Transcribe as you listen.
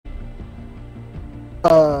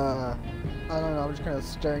Uh, I don't know. I'm just kind of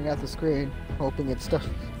staring at the screen, hoping it's stuff.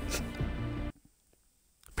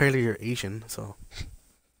 Apparently you're Asian, so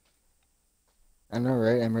I know,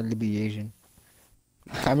 right? I'm ready to be Asian.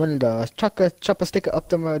 I'm ready to chop a stick up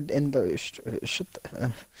the mud in the shit.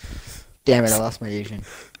 Damn it! I lost my Asian.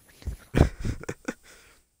 that's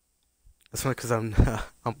funny because I'm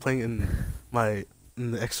I'm playing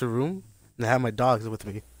in the extra room and I have my dogs with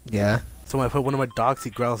me. Yeah. So when I put one of my dogs, he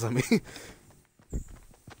growls at me.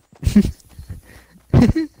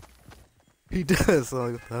 He does. So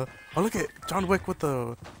like, oh look at John Wick with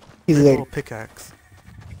the He's big like, old pickaxe.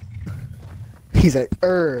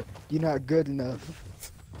 you're not good enough.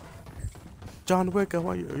 John Wick, I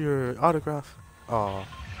want your autograph. Oh,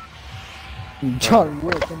 alright, John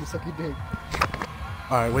Wick, let me suck your dick.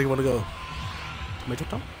 alright. Where you want to go? Major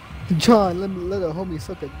Tom? John, let a homie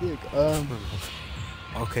suck a dick.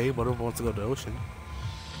 Okay, what if he wants to go to the ocean?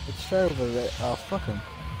 Let's try over there. Oh, fuck him.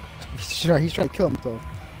 He's trying to kill himself.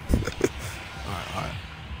 Alright, alright.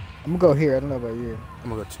 I'm gonna go here. I don't know about you. I'm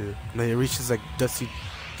gonna go too. And then it reaches like Dusty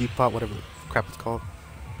Deep Pot, whatever the crap it's called.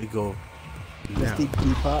 We go Let's now. deep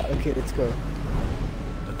pot. Okay, let's go.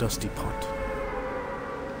 The Dusty Pot.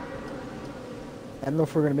 I don't know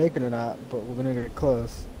if we're gonna make it or not, but we're gonna get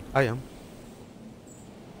close. I am.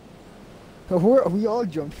 We all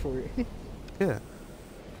jumped for it. Yeah.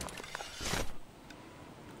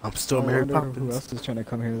 I'm still I Mary wonder who Poppins. else is trying to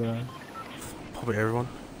come here though. Probably everyone.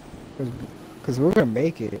 Cause we're gonna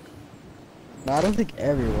make it. No, I don't think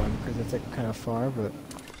everyone, because it's like kind of far, but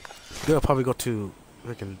Yeah, I'll probably go to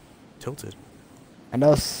freaking Tilted. I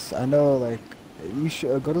know, like, you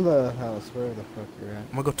should go to the house, where the fuck you're at. I'm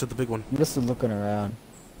gonna go to the big one. I'm just looking around.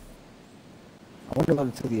 I want to go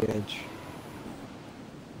to the edge.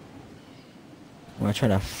 I'm gonna try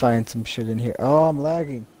to find some shit in here. Oh, I'm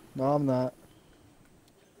lagging. No, I'm not.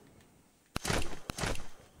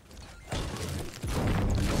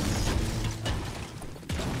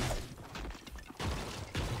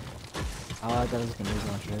 Oh, I got this grenade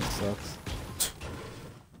launcher. It sucks.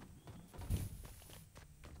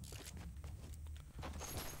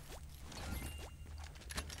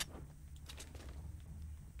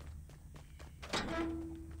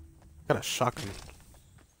 Got a shotgun.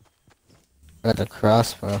 I got the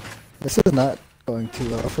crossbow. This is not going too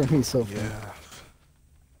well for me so far. Yeah.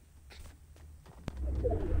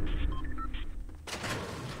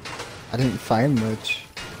 I didn't find much.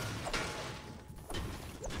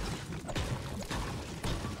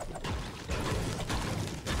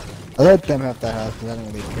 I let them have the house because I don't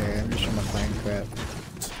really care. I'm just trying to find crap.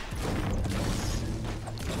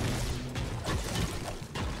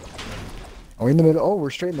 Are we in the middle? Oh, we're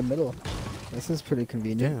straight in the middle. This is pretty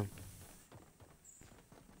convenient.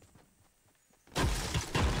 Damn.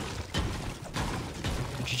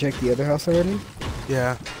 Did you check the other house already?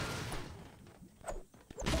 Yeah.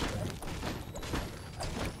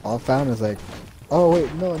 All I found is like, oh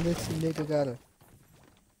wait, no, and this nigga got a.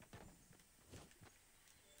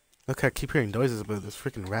 Okay, I keep hearing noises, but there's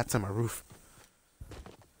freaking rats on my roof.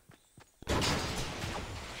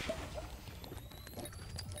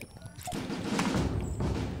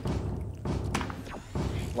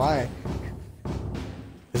 Why?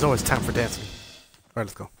 There's always time for dancing. Alright,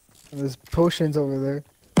 let's go. There's potions over there.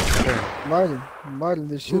 There. Martin,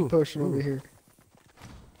 there's shit Ooh, potion over ooh. here.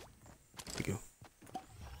 Thank you.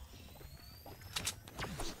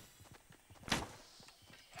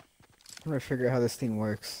 I'm trying to figure out how this thing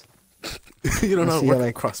works. You don't know how to See, work a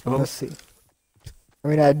like, crossbow. let's see. I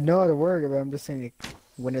mean, I know how to work it, but I'm just saying like,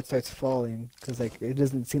 when it starts falling, because like it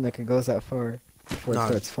doesn't seem like it goes that far before it Nah,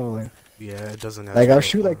 starts falling. yeah, it doesn't Like I'll actually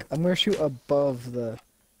shoot go like I'm gonna shoot above the.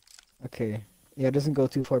 Okay, yeah, it doesn't go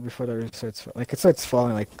too far before it starts. Like it starts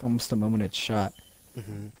falling like almost the moment it's shot. far.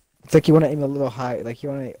 Mm-hmm. It's like you want to aim a little high. Like you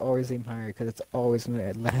want to always aim higher because it's always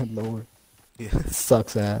gonna land lower. Yeah. It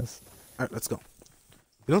sucks ass. Alright, let's go.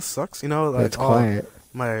 You know what sucks? You know, But like, it's quiet.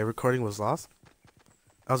 my recording was lost.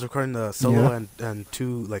 I was recording the solo Yeah. and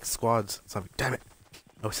two, like, squads. So I'm like, damn it.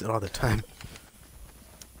 I wasted all the time.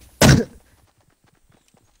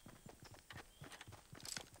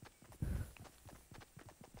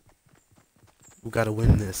 We gotta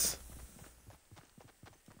win this.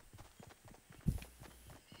 I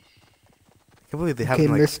can't believe they Okay,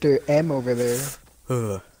 haven't, like, Mr. M over there.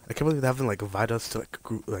 I can't believe they haven't, like, invited us to, like, a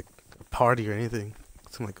group, like, a party or anything.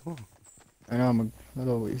 So I'm like, oh. I know I'm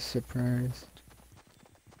always surprised.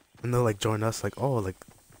 And they'll, like, join us, like, oh, like,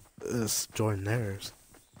 let's join theirs.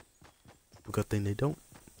 Good thing they don't.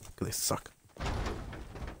 'Cause they suck.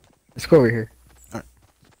 Let's go over here. Alright.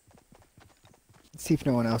 Let's see if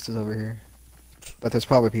no one else is over here. But there's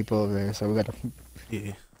probably people over there, so we gotta.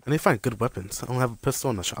 Yeah. I need to find good weapons. I don't have a pistol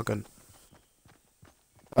and a shotgun.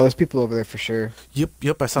 Oh, there's people over there for sure.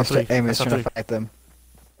 Yep, I saw Mr. three. M I is saw trying three. to fight them.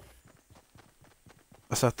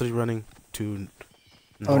 I saw three running to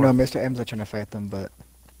Oh no, north. Mr. M's are trying to fight them, but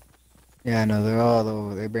yeah, no, they're all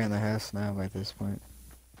over. They're in the house now by this point.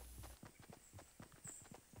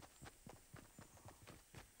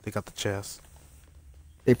 They got the chest.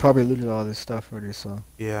 They probably looted all this stuff already, so.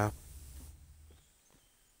 Yeah.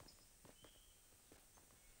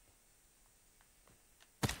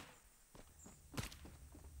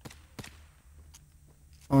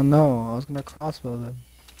 Oh no, I was gonna crossbow them.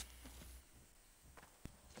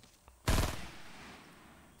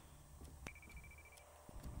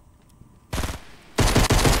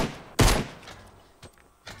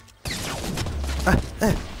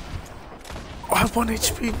 Oh, I have 1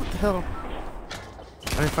 HP. What the hell? I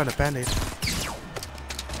didn't find a band-aid.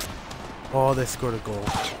 Oh, they scored a goal.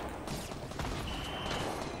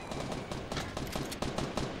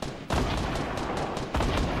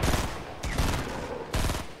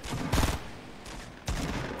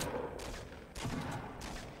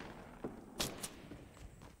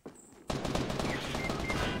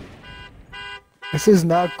 This is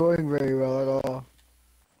not going very well at all.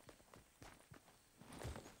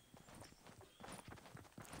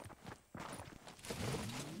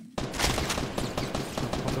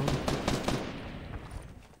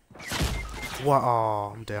 Wow,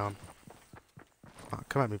 oh, I'm down. Oh,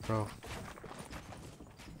 come at me, bro.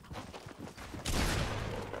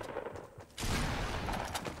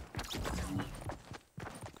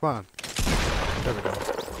 Come on. There we go.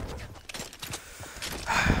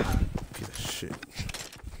 Piece of shit.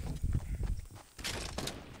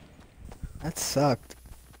 That sucked.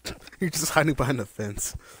 You're just hiding behind the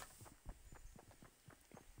fence.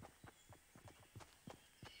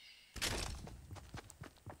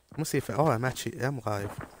 I'm gonna see if oh, I'm actually am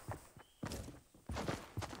live.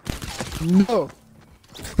 No!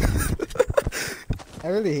 I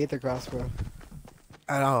really hate the crossbow.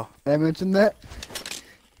 I know. Did I mention that?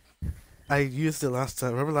 I used it last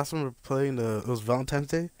time. Remember last time we were playing it was Valentine's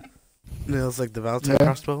Day? And it was like the Valentine Yeah.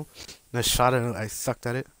 crossbow. And I shot it and I sucked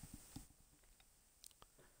at it.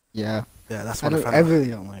 Yeah. Yeah, that's I what I don't. found I out. really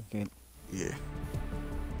don't like it. Yeah.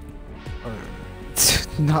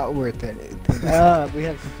 It's not worth it. We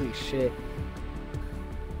had complete shit.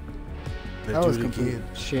 That was complete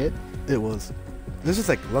shit. It was. This is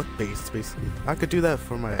like luck based, basically. I could do that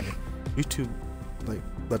for my YouTube, like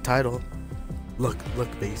the title, luck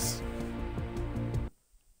based.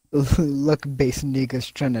 Luck-based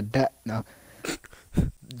niggas trying to die. No.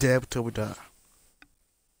 Dab till we die.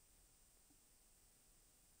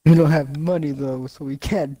 We don't have money though, so we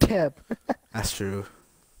can't tap. That's true.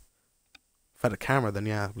 If I had a camera, then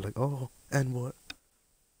yeah, I'd be like, oh, and what?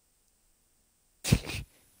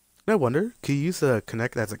 I wonder, can you use a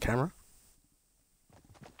Kinect as a camera?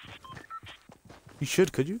 You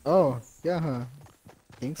should, could you? Oh, yeah, huh?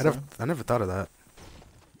 Think so. I never thought of that.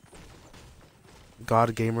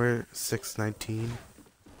 God Gamer 619.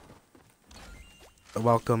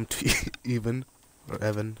 Welcome to Even or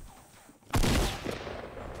Evan.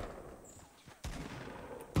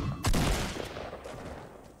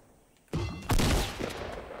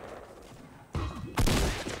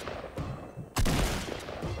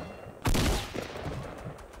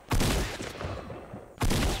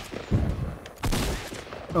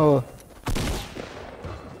 Oh.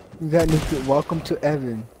 You got new. Welcome to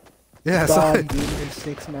Evan. Yeah, I saw God it. Gamer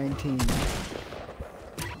 619.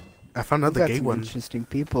 I found We another got gay some one. interesting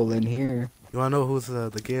people in here. You wanna know who's the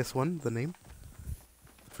gayest one? The name?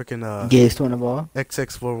 Freaking Gayest one of all.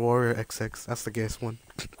 XX4 Warrior XX. That's the gayest one.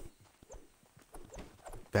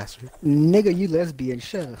 Bastard. Nigga, you lesbian.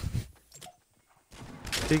 Shut up.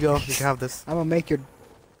 Here you go. You can have this. I'm gonna make your.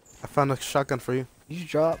 I found a shotgun for you. You just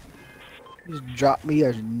drop. You just drop me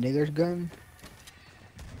a nigger's gun.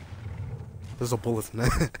 There's a bullet in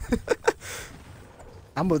there.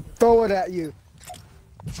 I'm gonna throw it at you.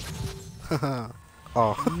 Oh.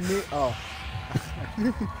 Oh.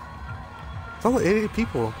 It's only 88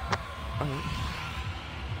 people. Alright.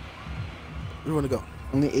 Where do you wanna go?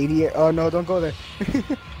 Only 88. Oh no, don't go there.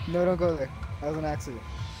 No, don't go there. That was an accident.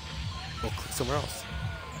 We'll click somewhere else.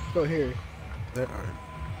 Go here. There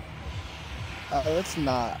are. Let's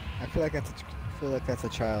not. I feel like that's a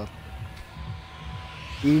child.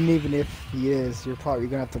 Even if he is, you're probably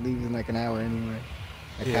gonna have to leave in like an hour anyway.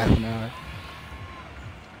 Like Yeah. half an hour.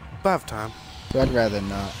 But I have time. So I'd rather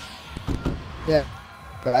not. Yeah.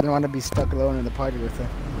 But I don't want to be stuck alone in the party with him.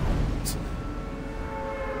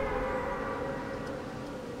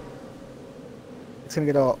 It's gonna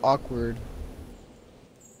get all awkward.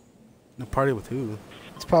 No party with who?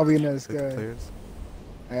 It's probably a nice Like the guy. players.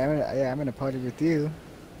 Yeah, I'm in a party with you.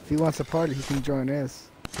 If he wants a party, he can join us.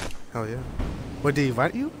 Hell yeah. What, did he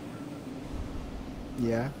invite you?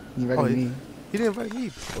 Yeah, he Oh, invited me. he didn't invite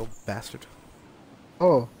me, little bastard.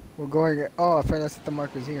 Oh, we're going. Oh, I forgot to set the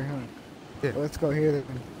markers here, huh? Yeah. Well, let's go here then.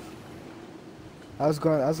 I was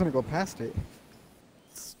gonna go past it.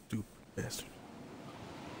 Stupid bastard.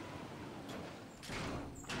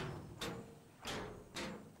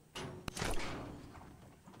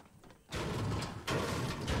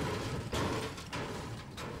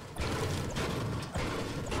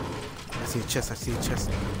 I see a chest, I see a chest.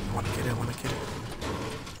 I wanna get it, I wanna get it.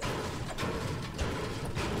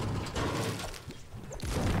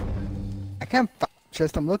 I can't find the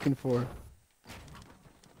chest I'm looking for.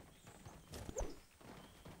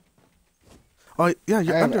 Oh, yeah, I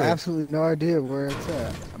you're have under it. absolutely no idea where it's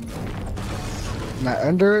at. Am I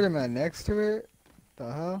under it? Am I next to it?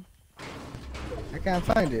 The hell? I can't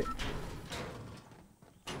find it.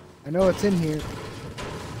 I know it's in here.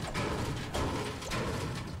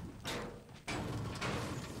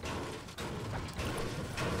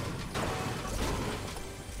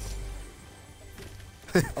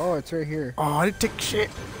 Oh, it's right here. Oh, I didn't take shit.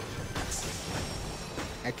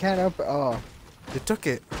 I can't oh. It took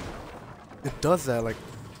it. It does that, like,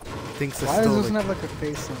 thinks it's Why still, does this like... have like a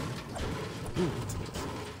face on? Ooh, what's this?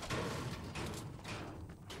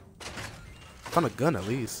 Found a gun at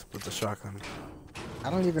least with the shotgun. I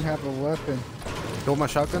don't even have a weapon. You want my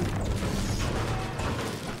shotgun?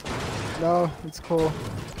 No, it's cool.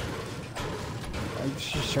 I'm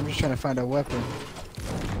just trying to find a weapon.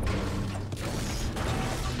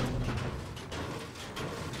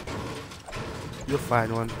 You'll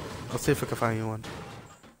find one. I'll see if I can find you one.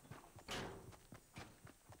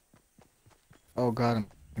 Oh god,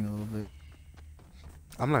 I'm a little bit.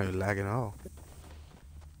 I'm not even lagging at all.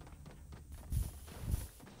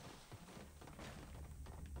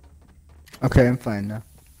 Okay, I'm fine now.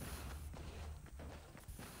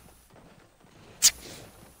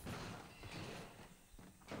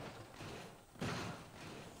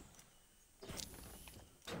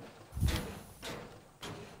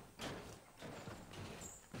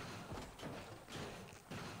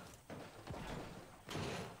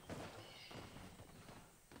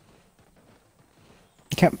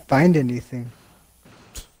 I can't find anything.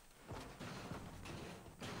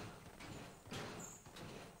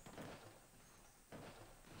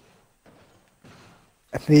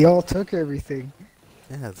 They all took everything.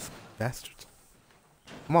 Yeah, it's bastards.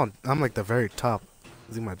 I'm like the very top.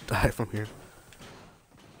 He might die from here.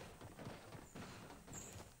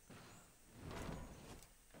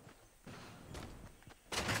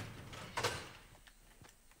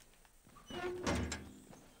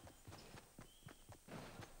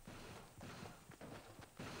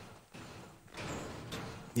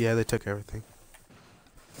 Yeah, they took everything.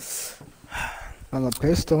 On the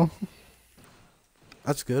pistol.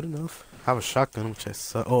 That's good enough. I have a shotgun, which I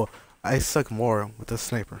suck. Oh, I suck more with the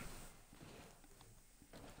sniper.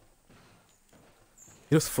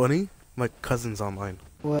 You know what's funny? My cousin's online.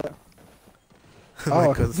 What? My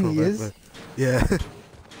Oh, cousin's he online, is? but- yeah.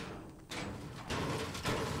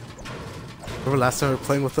 Remember last time we were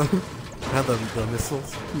playing with them? I had the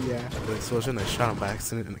missiles, Yeah. the explosion. I shot him by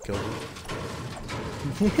accident and it killed him.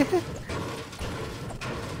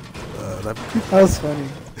 That That was funny.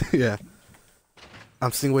 yeah.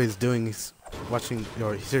 I'm seeing what he's doing. He's watching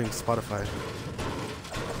or he's hearing Spotify.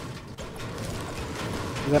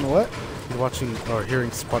 Is that what? He's watching or hearing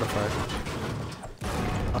Spotify.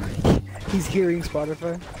 He's hearing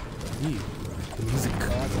Spotify. Eee, the music. Oh,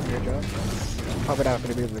 that's a weird job. Probably not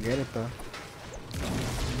gonna be able to get it though.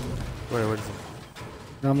 Where is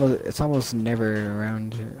it? It's almost never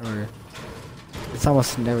around, or it's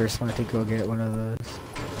almost never smart to go get one of those.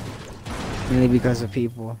 Mainly because of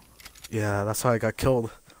people. Yeah, that's how I got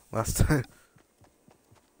killed last time.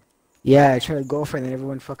 Yeah, I tried to go for it and then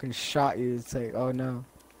everyone fucking shot you. It's like, oh no.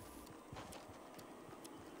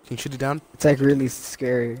 Can you shoot it down? It's like really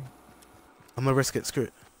scary. I'm gonna risk it. Screw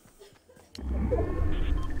it.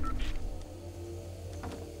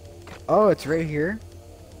 Oh, it's right here?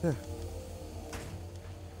 Yeah.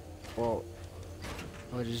 Well,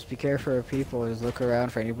 just be careful of people. Just look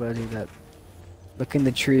around for anybody that... Look in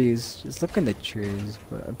the trees. Just look in the trees,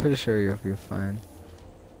 but I'm pretty sure you'll be fine.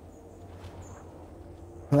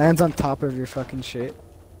 Lands on top of your fucking shit.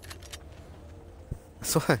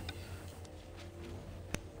 That's why.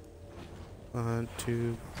 1,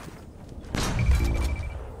 2.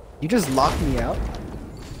 You just locked me out?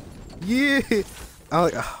 Yeah. I'm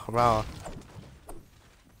like, oh, wow.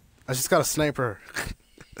 I just got a sniper.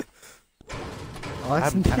 Oh,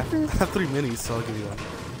 that's I have 3 minis, so I'll give you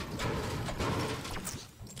one.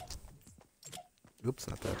 Oops,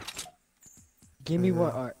 not that. Give me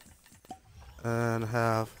what Uh, art? and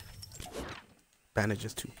have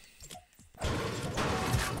bandages too.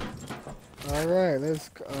 Alright, let's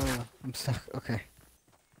go. I'm stuck. Okay.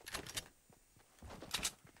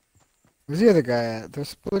 Where's the other guy at? They're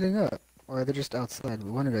splitting up. Or they're just outside. But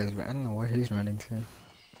one of guy's, I don't know where he's running to.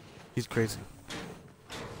 He's crazy.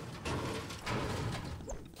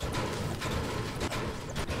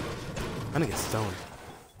 I'm gonna get stoned.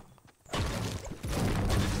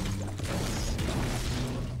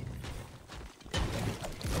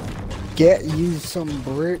 Get you some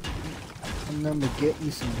brick. And I'm gonna get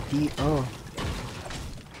you some D. Oh.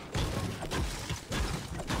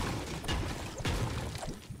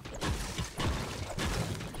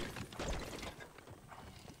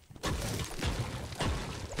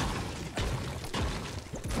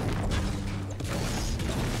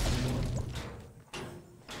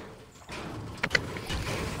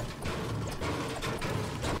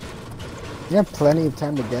 You have plenty of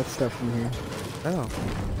time to get stuff from here. Oh.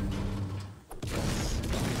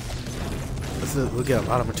 We'll get a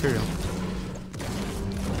lot of material.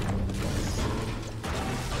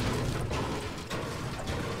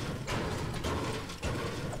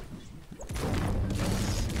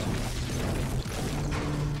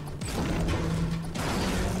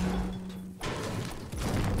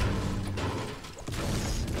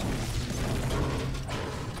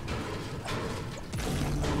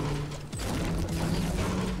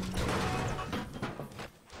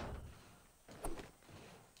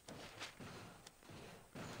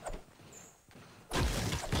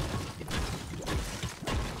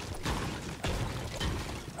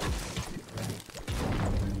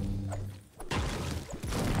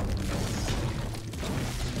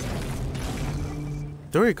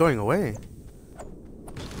 They're already going away.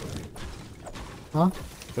 Huh?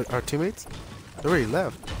 But our teammates? They already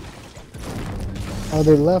left. Oh,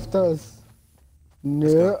 they left us.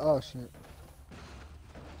 Let's No. go. Oh, shit.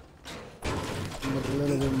 Need a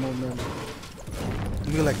little bit more money.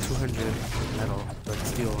 We get like 200 metal, like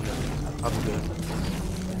steel, and then I'll be good.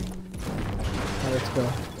 Alright, let's go.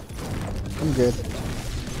 I'm good.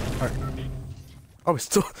 Alright. Oh, we're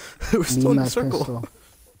still Need in my the circle. pistol.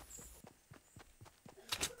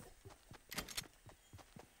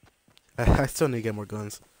 I still need to get more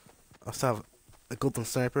guns. I still have a golden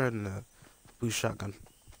sniper and a blue shotgun.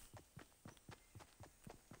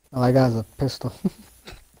 All I got is a pistol.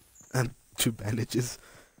 And 2 bandages.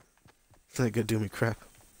 It's not gonna do me crap.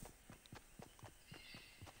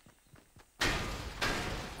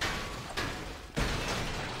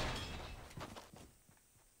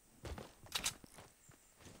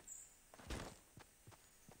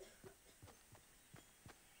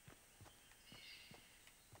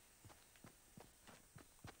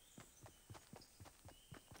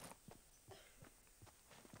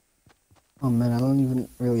 Oh man, I don't even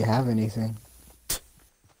really have anything.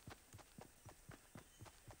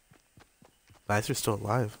 Guys are still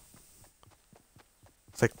alive.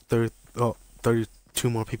 It's like 32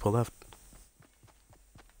 more people left.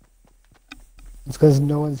 It's because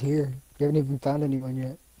no one's here. You haven't even found anyone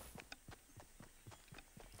yet.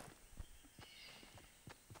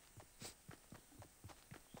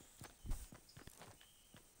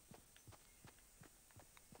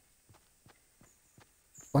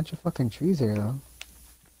 Bunch of fucking trees here though.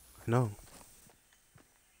 I know.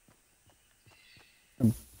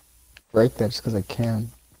 Break that just because I can.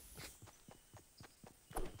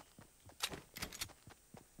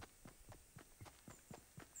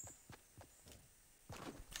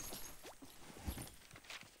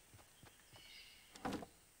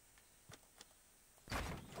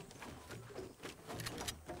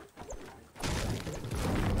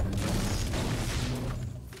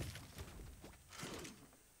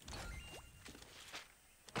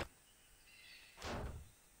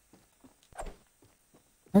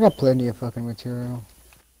 I got plenty of fucking material.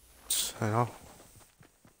 I know.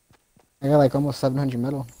 I got like almost 700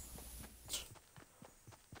 metal.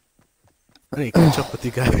 I need to catch up with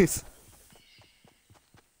you guys.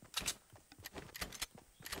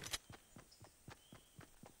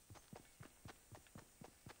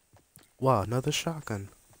 Wow, another shotgun.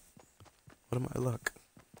 What am I luck?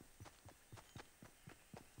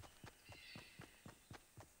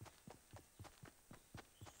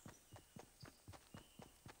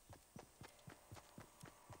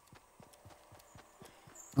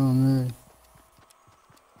 Oh man.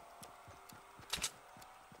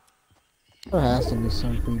 There has to be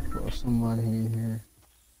some people or someone here.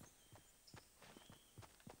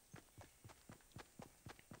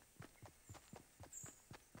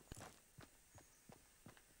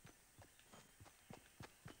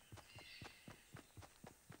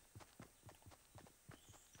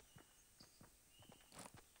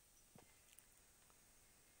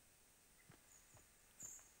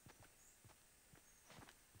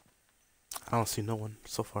 I don't see no one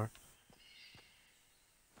so far.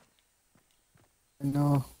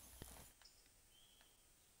 No.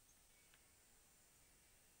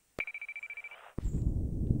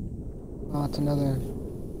 Oh, it's another.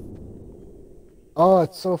 Oh,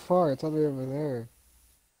 it's so far. It's all the way over there.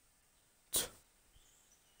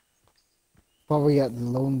 Probably at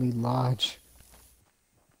Lonely Lodge.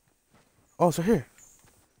 Oh, it's right here.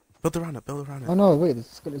 Build around it. Build around it. Oh no, wait.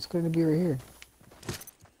 It's gonna be right here.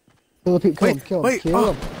 Kill him, kill him, Wait, kill him, wait. kill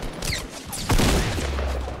Oh. him.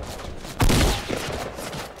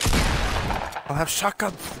 I'll have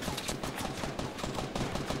shotgun.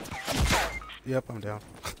 Yep, I'm down.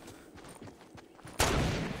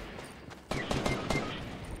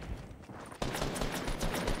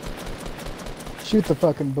 Shoot the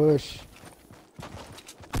fucking bush.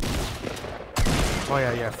 Oh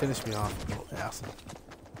yeah, finish me off, you little asshole.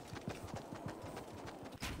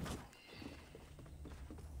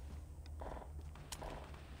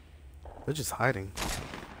 They're just hiding.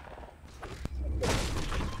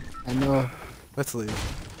 I know. Let's leave.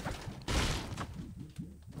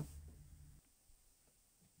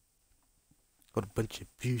 What a bunch of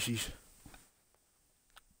beauties.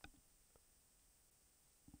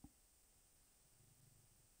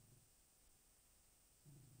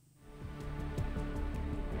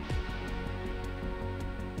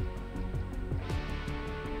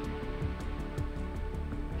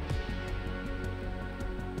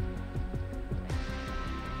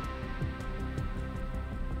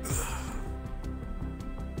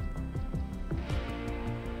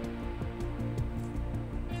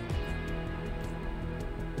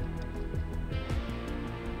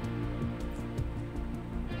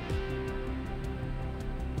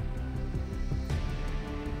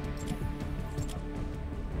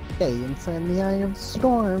 Hey, inside the eye of the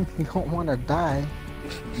storm, you don't want to die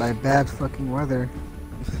by bad fucking weather.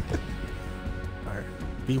 Alright.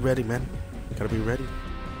 Be ready, man. Gotta be ready.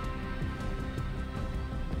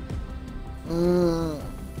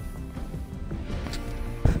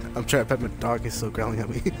 I'm trying to pet my dog, he's still growling at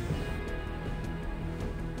me.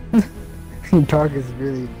 Your dog is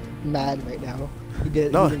really mad right now. He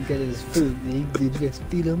No. didn't get his food. Did you guys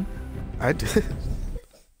feed him? I did.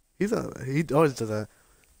 He always does that.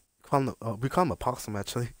 We call him a possum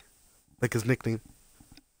actually. Like his nickname.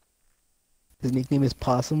 His nickname is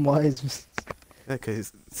Possum. Why is Yeah,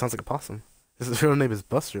 cause it sounds like a possum. His real name is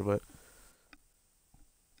Buster, but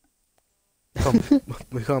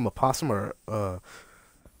we call him a possum or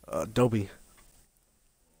Dobie.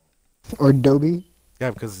 or Dobie?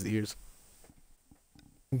 Yeah, because of his ears.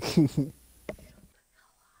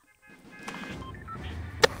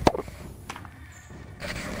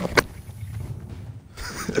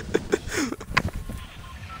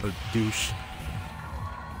 A douche.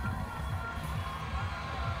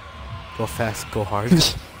 Go fast, go hard.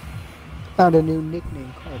 Found a new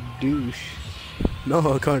nickname called Douche.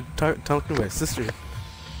 No, I can't talking to my sister.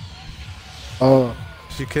 Oh,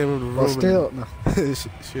 She came in the room well, still no. and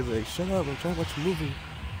she was like, "Shut up! I'm trying to watch a movie."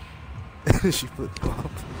 And she flipped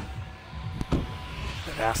off.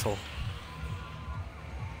 That asshole.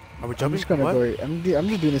 Are we I'm jumping? just gonna What? go. I'm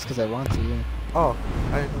just doing this because I want to. Yeah. Oh,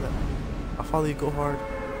 I didn't know that. I'll follow you. Go hard.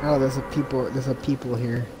 Oh, there's a people. There's a people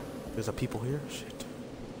here. There's a people here. Shit.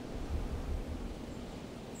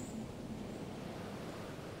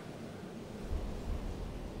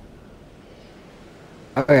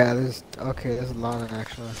 Oh yeah, there's okay. There's a lot of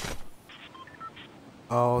actually.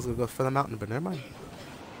 Oh, I was gonna go for the mountain, but never mind.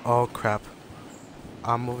 Oh crap.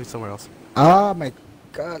 I'm moving somewhere else. Oh my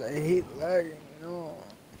god, I hate lagging. No.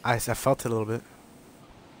 I felt it a little bit.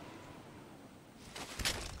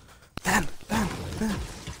 Dan.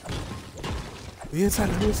 The inside.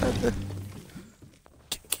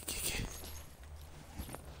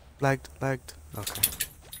 Lagged. Okay.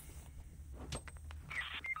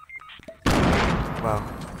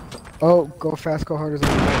 Wow. Oh, go fast, go hard as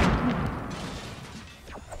well.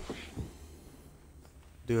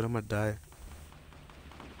 Dude, I'm gonna die.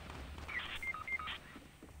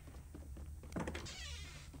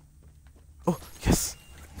 Oh, yes!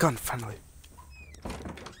 Gun, finally.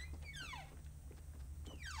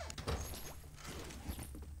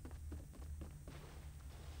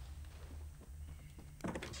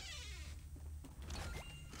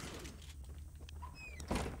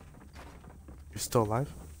 You're still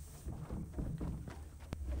alive?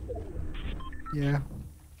 Yeah.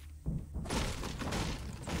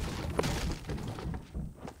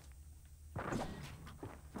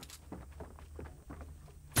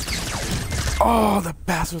 Oh, the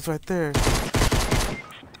bastard's right there.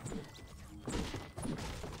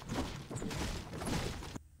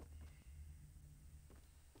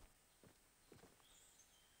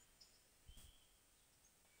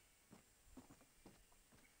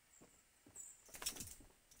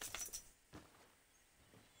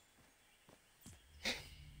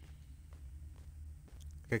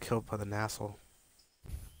 Get killed by the asshole.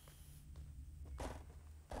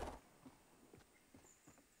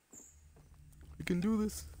 We can do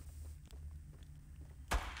this.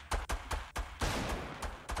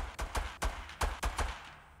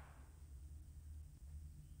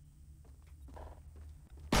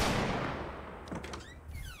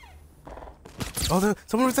 Oh,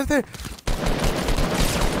 someone was right there.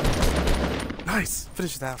 Nice.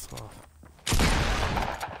 Finish the asshole off.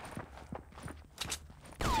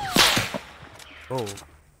 Oh.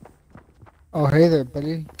 Oh, hey there,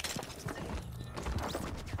 buddy.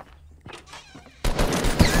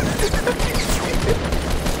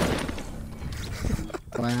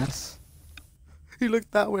 Glass. He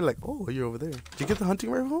looked that way like, oh, you're over there. Did you get the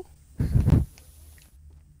hunting rifle?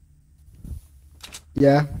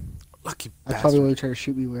 Yeah. Lucky I bastard. probably would try to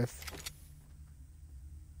shoot me with.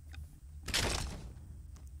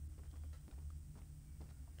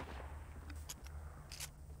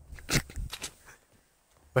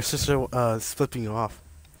 My sister is flipping you off.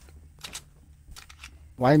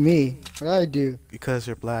 Why me? What did I do? Because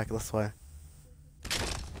you're black, that's why.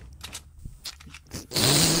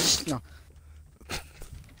 No.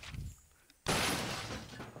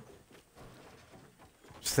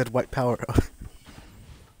 She said white power.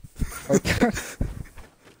 Okay.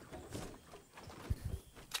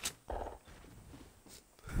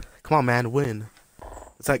 Come on, man, win.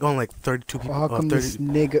 It's like only like 32 people. Well, how come 30, this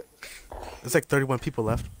nigga? it's like 31 people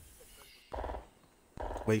left.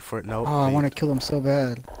 Wait for it. No. Oh, I wait. want to kill him so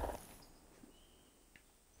bad.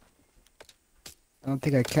 I don't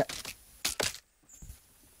think I can.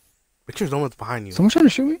 Make sure no one's behind you. Someone trying to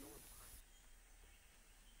shoot me?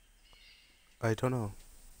 I don't know.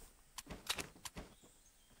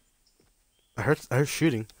 I heard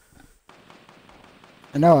shooting.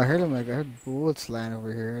 I know. I heard him. Like I heard bullets land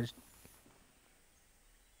over here.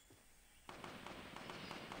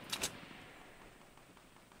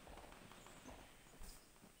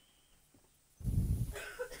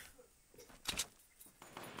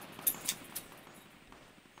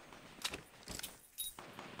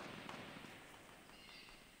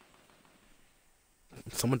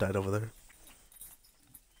 Someone died over there.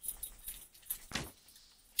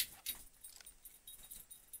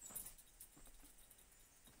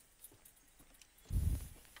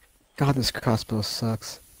 God, this crossbow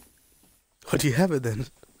sucks. Why do you have it then?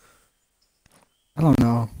 I don't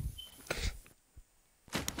know.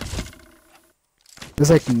 There's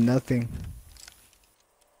like nothing.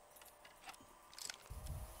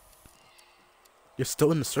 You're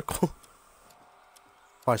still in the circle?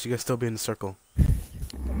 Why should you guys still be in the circle?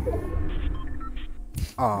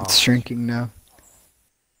 Aw. It's shrinking now.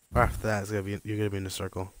 After that, you're gonna be in the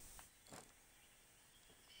circle.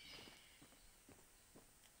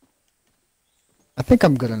 I think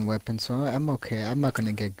I'm good on weapons, so I'm okay. I'm not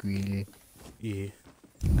gonna get greedy. Yeah.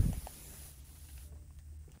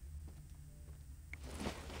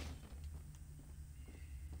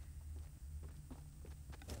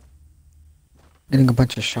 Getting a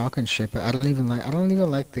bunch of shotgun shit, but I don't even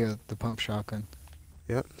like the pump shotgun.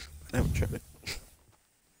 Yep. I never tried it.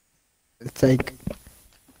 It's like,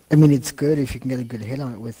 I mean, it's good if you can get a good hit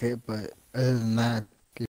on it with it, but other than that,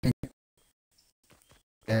 you can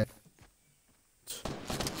get.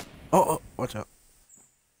 Oh, watch out.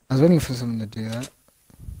 I was waiting for someone to do that.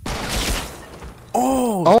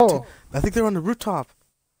 Oh! Oh! I think they're on the rooftop.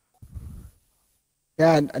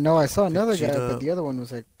 Yeah, no, I saw another guy, Cheetah. but the other one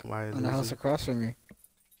was like Why on the house losing? across from me.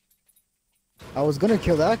 I was gonna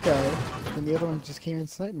kill that guy, and the other one just came and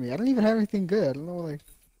sniped me. I don't even have anything good. I don't know, like.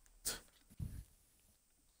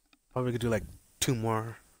 Probably could do like 2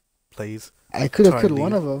 more plays. I could have Try killed and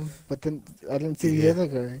one leave. of them, but then I didn't see Yeah. the other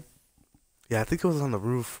guy. Yeah, I think it was on the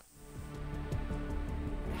roof.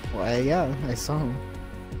 Well, yeah, I saw him.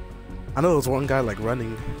 I know there was one guy like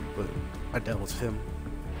running, but I dealt with him.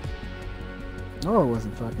 No, it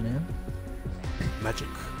wasn't fucking him. Magic.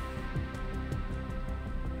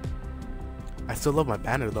 I still love my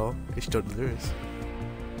banner though. It's still delirious.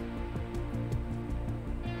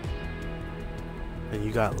 And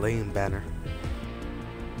you got lame banner.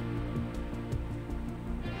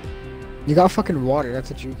 You got fucking water. That's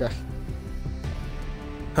what you got.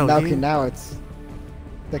 Oh, Now, yeah. okay, now it's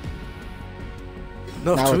like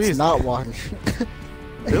No, now to me it's not water.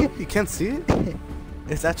 Really? You can't see it?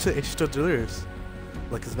 It's actually it's still delirious.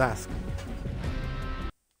 Like his mask.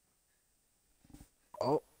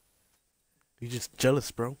 Oh, You just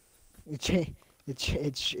jealous, bro. it changed.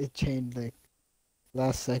 It changed like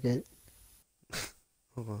last second.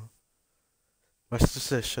 Hold on. My sister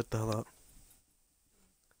says shut the hell up.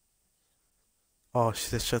 Oh, she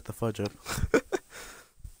said shut the fudge up.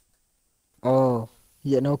 Oh,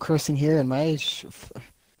 Yeah, no cursing here in my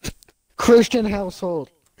Christian household.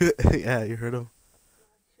 Yeah, you heard him.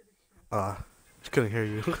 Just couldn't hear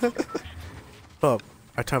you. Oh,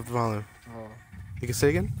 I turned up the volume. Oh, You can say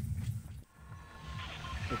again?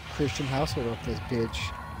 a Christian household of this bitch.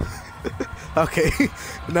 Okay,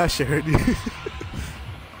 not sure.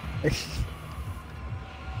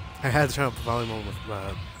 I had to turn up the volume on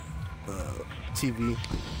the TV.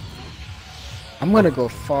 I'm gonna go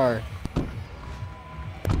far.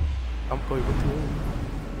 I'm going with you.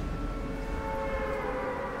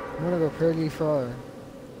 I'm gonna go pretty far.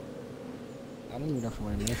 I don't even know if I'm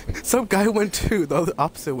gonna make it. Some guy went to the other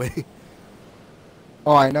opposite way.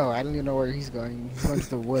 Oh, I know. I don't even know where he's going. He's going to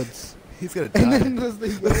the woods. He's gonna And die. then there's the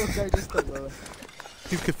yellow guy just alone.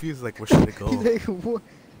 He's confused, like, where should I go? He's like, what?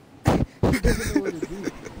 He doesn't know what to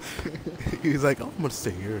do. He's like, oh, I'm gonna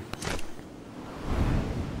stay here.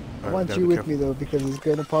 I want you with me though, because it's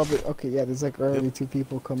gonna probably. Okay, yeah, there's like already two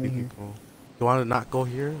people coming here. You want to not go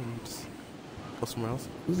here and just go somewhere else?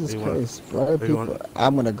 Jesus Maybe Christ, a lot of people.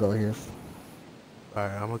 I'm gonna go here.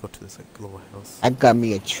 Alright, I'm gonna go to this like little house. I got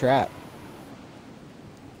me a trap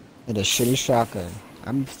and a shitty shotgun.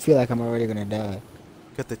 I feel like I'm already gonna die.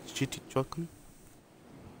 Got the GT shotgun.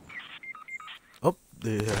 Oh,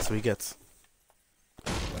 yeah, that's what he gets.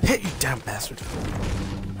 Hit, you damn bastard.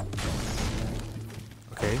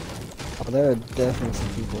 Okay. Oh, there are definitely some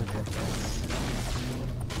people here.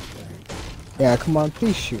 Yeah, come on,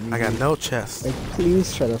 please shoot me. I got dude. no chest. Like,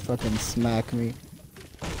 please try to fucking smack me.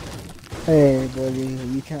 Hey, buddy,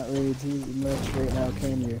 you can't really do much right now,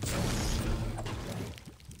 can you?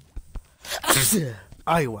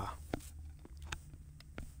 Iowa.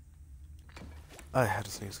 I had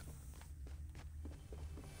to sneeze.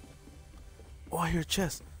 Oh, I hear a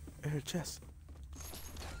chest. I hear a chest.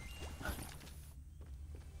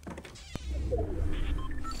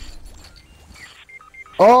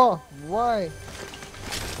 Oh, why?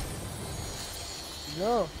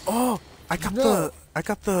 No, Oh, I got No.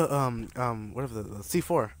 whatever the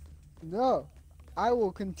C4. no. I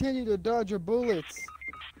will continue to dodge your bullets.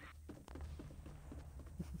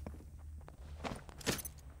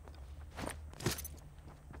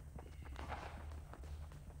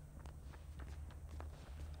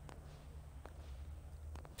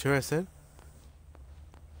 Sure, I said.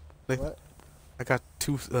 Like, What? I got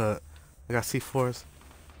I got C4s.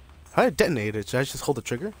 How did I detonate it? Should I just hold the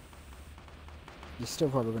trigger? You're still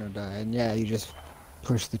probably gonna die, and yeah, you just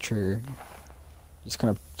push the trigger. Just kind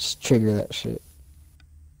of just trigger that shit.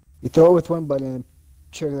 You throw it with one button and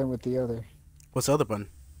trigger them with the other. What's the other button?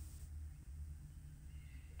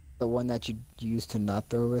 The one that you use to not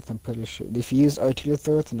throw with, I'm pretty sure. If you use R2 to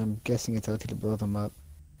throw it, then I'm guessing it's R2 to blow them up.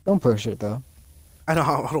 Don't push it though. I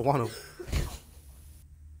don't want to.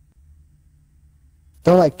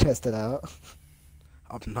 Don't like test it out.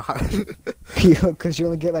 I'm not. Because you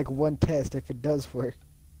only get like one test if it does work.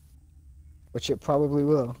 Which it probably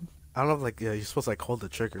will. I don't know if like you're supposed to like hold the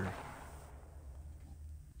trigger.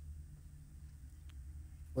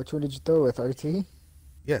 Which one did you throw with, RT?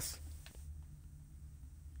 Yes.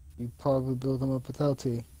 You probably blow them up with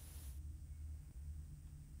LT.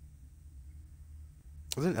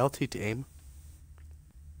 Isn't LT to aim?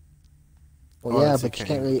 Well, Oh, yeah, that's but you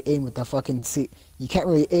okay. can't really aim with the fucking C. You can't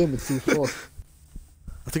really aim with C4.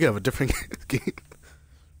 I think I have a different game.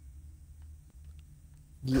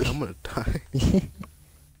 Yeah. I'm gonna die.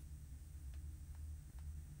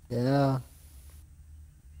 Yeah.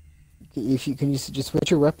 If you can, you just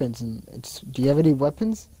switch your weapons and do you have any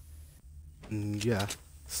weapons? Yeah.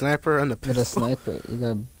 Sniper and a You got a pistol. sniper. You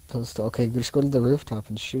got a pistol. Okay, just go to the rooftop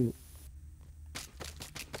and shoot.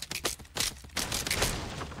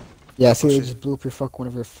 Yeah, see, Oh, they shit. just blew up one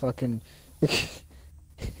of your fucking.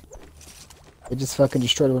 They just fucking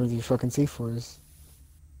destroyed one of your fucking C4s.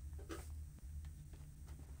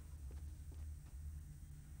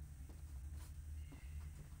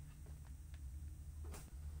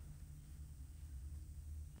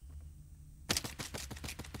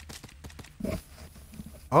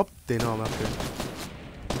 Oh, they know I'm out there.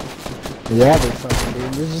 Yeah, they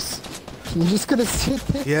fucking do. You're just gonna sit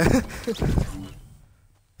there. Yeah.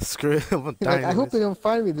 Screw it. I'm gonna die. Like, I hope they don't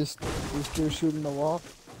find me. They're still shooting the wall.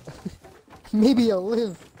 Maybe I'll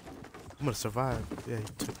live. I'm gonna survive. Yeah, he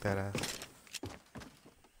took that ass.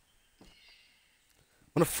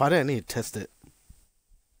 I'm gonna fight it. I need to test it.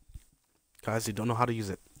 Guys, you don't know how to use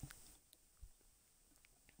it.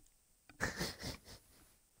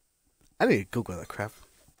 I need to Google that crap.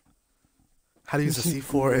 How to use a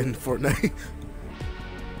C4 in Fortnite.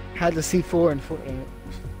 Had the C4 in Fortnite.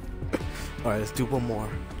 Alright, let's do one more.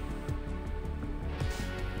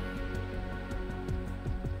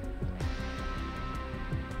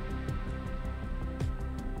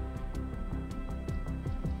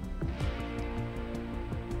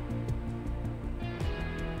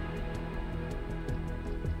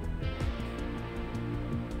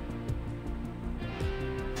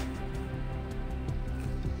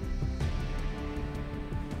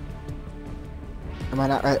 Am I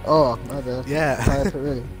not right? Oh, my bad. Yeah. Type it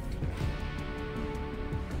really.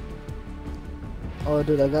 Oh,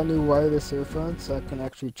 dude, I got new wireless earphones so I can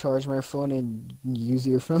actually charge my phone and use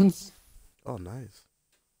earphones. Oh, nice.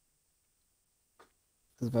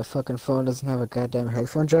 Because my fucking phone doesn't have a goddamn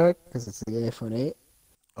headphone jack because it's the iPhone 8.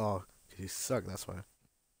 Oh, 'cause you suck. That's why.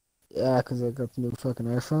 Yeah, because I got the new fucking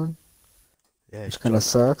iPhone, Yeah, you which should kind of join.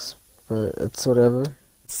 sucks, but it's whatever.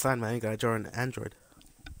 It's a sign, man. You gotta join Android.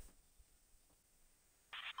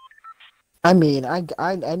 I mean, I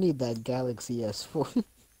need that Galaxy S4.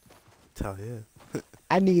 Tell yeah.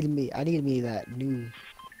 I need me that new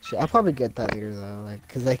shit. I'll probably get that later though,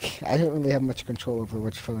 cause I don't really have much control over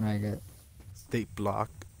which phone I get. State block,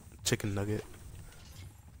 chicken nugget.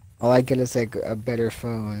 All I get is like a better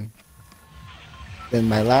phone than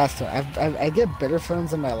my last one. I get better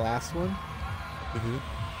phones than my last one. Mhm.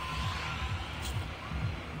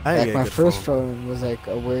 I didn't Like get a my good first phone. phone was like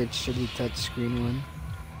a weird shitty touch screen one,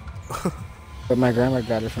 but my grandma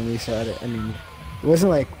got it for me, so I mean, it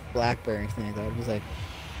wasn't like BlackBerry or anything like that. It was like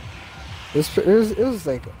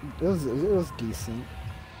it was decent.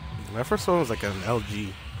 My first one was like an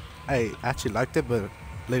LG. I actually liked it, but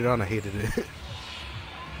later on I hated it.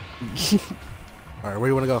 All right, where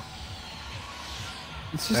you wanna go?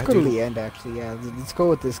 Let's I just have go to to go. the end, actually. Yeah, let's go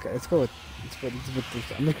with this guy. Let's with this.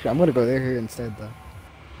 I'm gonna go there here instead, though.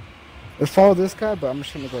 Let's follow this guy, but I'm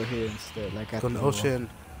just gonna go here instead, like Go at in the the wall. ocean.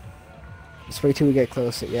 Just wait till we get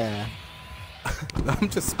closer. Yeah. I'm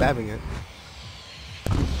just spamming it.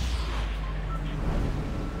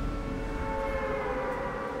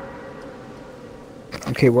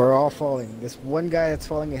 Okay, we're all falling. This one guy that's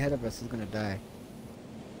falling ahead of us is gonna die.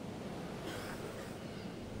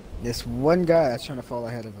 This one guy that's trying to fall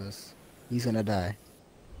ahead of us, he's gonna die.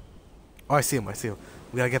 Oh, I see him. I see him.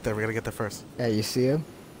 We gotta get there. We gotta get there first. Yeah, you see him?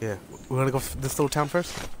 Yeah, we're gonna go this little town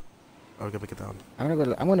first. Or we're gonna make it down. I'm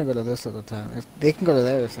gonna go to this little town. If they can go to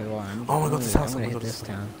there if they want. Oh, I'm I'm gonna go to this gonna, I'm house. I'm gonna gonna go hit to this this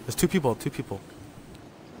house. town. There's two people. Two people.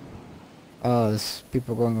 Oh, there's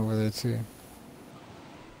people going over there too.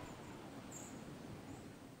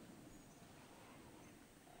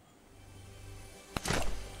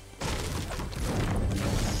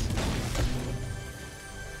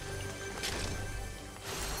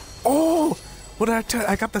 Oh, what did I tell?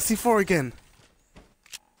 I got the C4 again.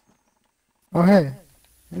 Oh hey,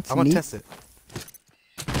 that's I want to neat. test it.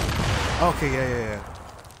 Okay, yeah.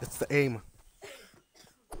 It's the aim.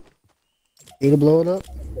 Need to blow it up?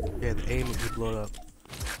 Yeah, the aim is to blow it up.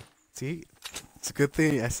 See, it's a good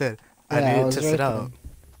thing I said I Yeah, I needed to was test it right out.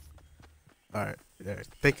 then. All right.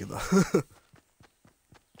 Thank you though.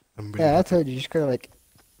 I'm really Yeah, I happy. told you, just gotta like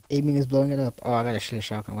aiming is blowing it up. Oh, I got a shit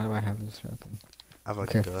shotgun. Why do I have this shotgun? I have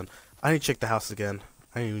like a Okay. gun. I need to check the house again.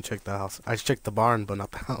 I didn't even check the house. I checked the barn, but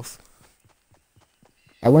not the house.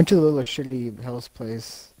 I went to the little shitty house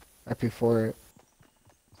place right before it.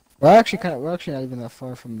 We're actually not even that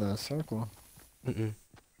far from the circle. Mm-mm.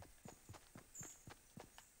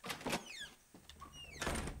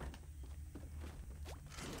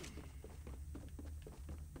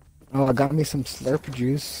 Oh, I got me some slurp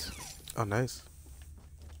juice. Oh, nice.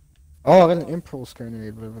 Oh, I got an impulse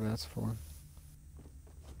grenade, whatever that's for.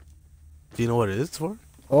 Do you know what it is for?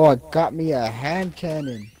 Oh, I got me a hand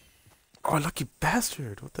cannon. Oh, lucky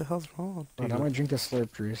bastard! What the hell's wrong? Do But you I'm gonna drink the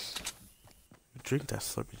slurp juice. drink that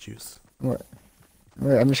slurpy juice? What?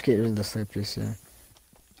 Wait, I'm just getting rid of the slurp juice, yeah.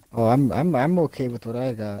 Oh, I'm okay with what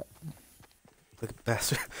I got. Lucky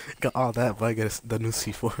bastard. Got all that, but I get the new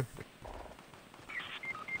C4.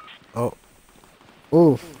 Oh,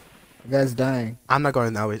 Oof, the guy's dying. I'm not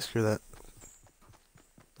going that way. Screw that.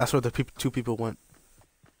 That's where the two people went.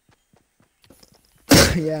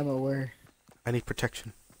 Yeah, I'm aware. I need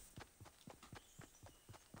protection.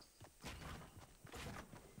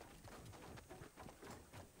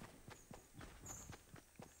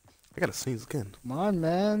 I gotta sneeze again. Come on,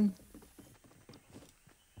 man.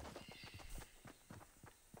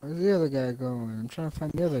 Where's the other guy going? I'm trying to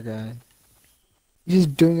find the other guy. He's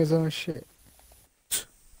just doing his own shit.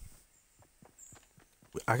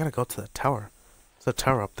 I gotta go to the tower. There's a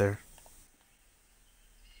tower up there.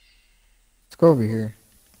 Let's go over here.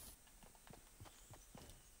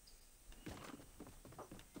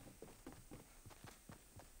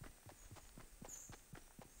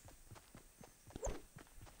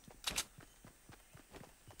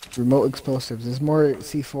 Remote explosives. There's more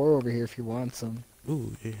C4 over here if you want some.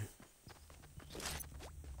 Ooh, yeah.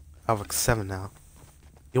 I have like 7 now.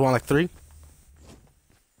 You want like 3?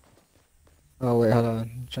 Oh wait, hold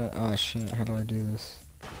on. Oh shit, how do I do this?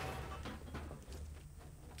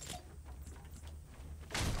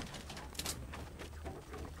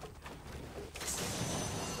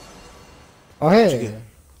 Oh What'd you get? hey,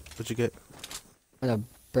 What'd you get? got a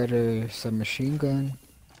better submachine gun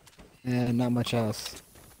and not much else.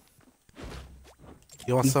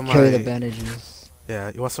 You want You can some of carry the my bandages.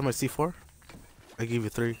 yeah? You want some of my C4? I give you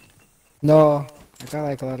 3. No, I got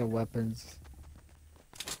like a lot of weapons.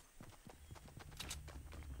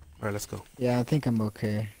 All right, let's go. Yeah, I think I'm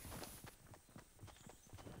okay.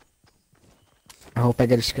 I hope I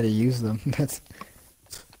just gotta use them. That's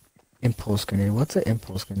impulse grenade. What's an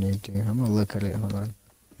impulse grenade do? I'm gonna look at it. Hold on.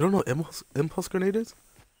 You don't know what impulse grenade is?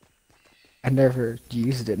 I never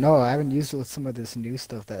used it. No, I haven't used it with some of this new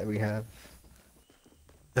stuff that we have.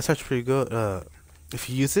 That's actually pretty good. If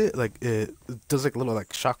you use it, like it does like a little like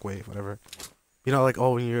shockwave, whatever. You know, like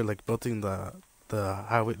when you're like building the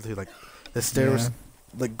highway, like the Yeah. stairs,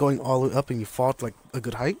 like going all the way up, and you fall to like a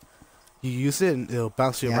good height. You use it, and it'll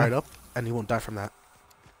bounce you Yeah. right up, and you won't die from that.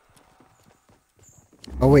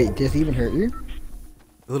 Oh wait, does it even hurt you?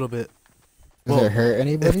 A little bit. Does Well, it hurt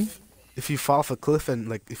anybody? if you fall off a cliff and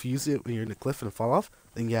like if you use it when you're in a cliff and fall off,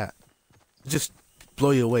 then yeah, just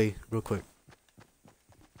blow you away real quick.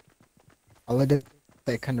 All it does,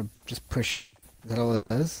 they kind of just push. Is that all it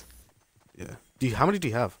does? Yeah. How many do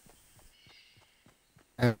you have?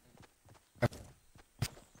 Uh,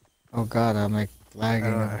 Oh god, I'm like I lagging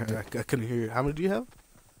don't a know. bit. I couldn't hear you. How many do you have?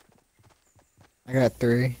 I got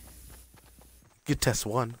 3. You could test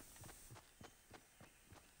 1.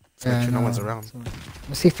 Just Yeah, make I sure no one's know. around. So,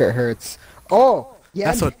 let's see if it hurts. Oh!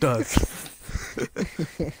 Yeah, That's what it does.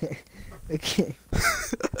 okay.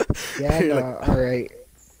 Yeah, You're no, like, alright.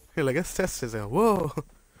 you're like, let's test this. And whoa.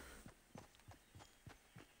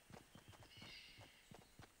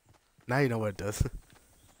 Now you know what it does.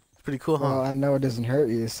 It's pretty cool, huh? Well, I know it doesn't hurt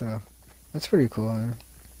you, so that's pretty cool. Huh?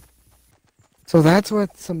 So that's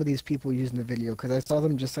what some of these people use in the video, because I saw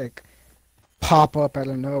them just like pop up out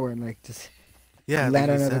of nowhere and like just Yeah, they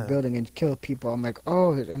land on use another that. building and kill people. I'm like,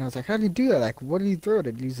 oh, and I was like, how did you do that? Like, what did you throw?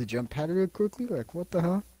 Did you use a jump pad real quickly? Like, what the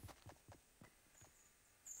hell?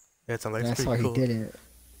 Yeah, And I it's saw pretty he cool. did it.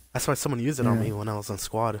 That's why someone used it on Yeah. me when I was on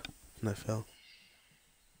squad and I fell.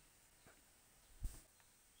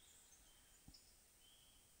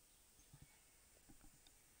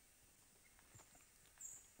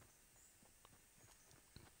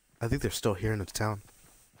 I think they're still here in the town.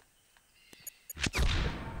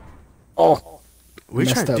 Oh, What are you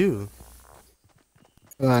trying messed to up. do?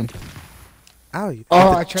 Hold on. Ow, you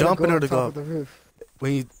Oh, have I to tried to jump go in on order to top go of up. the roof,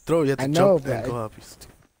 When you throw, you have to I know, jump and but go up. You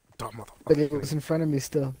stupid dumb but it motherfucker. was in front of me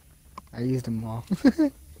still. I used them all.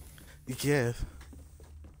 Yeah.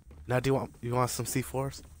 Now, do you want some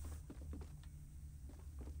C4s?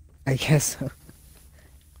 I guess so.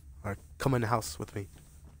 Or come in the house with me?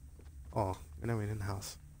 Oh, you're not even in the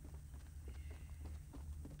house.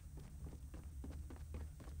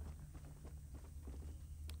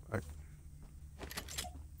 Alright.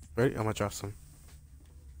 Ready? I'm gonna drop some.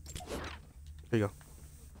 Here you go.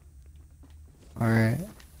 All right.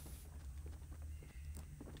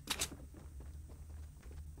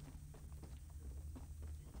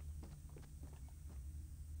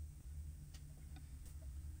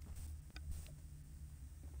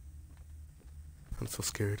 I'm so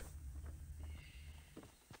scared.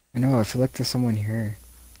 I know. I feel like there's someone here.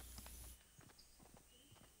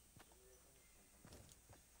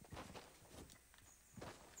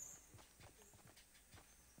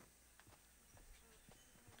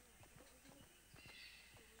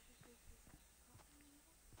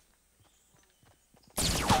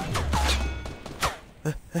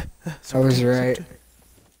 I was right.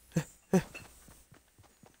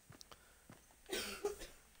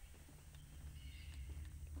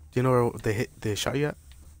 Do you know where they shot you at?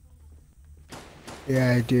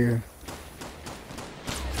 Yeah, I do.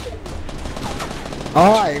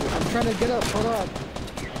 Oh, I'm trying to get up. Hold on.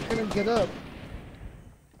 I couldn't get up.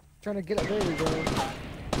 Trying to get up. There we go.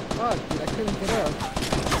 Fuck, dude, I couldn't get up.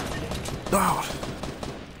 Oh,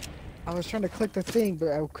 I was trying to click the thing, but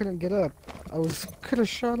I couldn't get up. Could have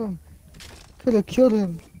shot him. Could have killed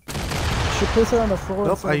him. Should place it on the floor nope,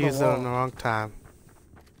 instead I of the used it wall. on the wrong time.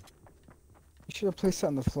 You should have placed it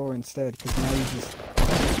on the floor instead, because now you just...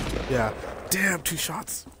 Yeah. Damn, 2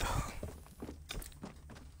 shots.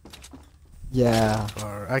 Yeah.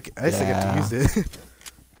 Or I guess I get to use it.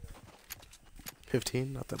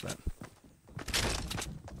 15, not that bad.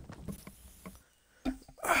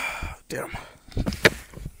 Damn.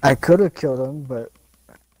 I could have killed him, but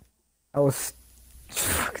I was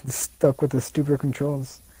fucking stuck with the stupid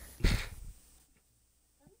controls.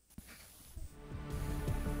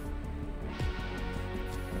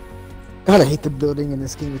 God, I hate the building in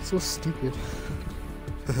this game. It's so stupid.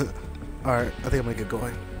 Alright, I think I'm gonna get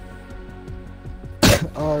going.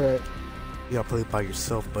 Alright. You gotta play by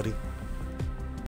yourself, buddy.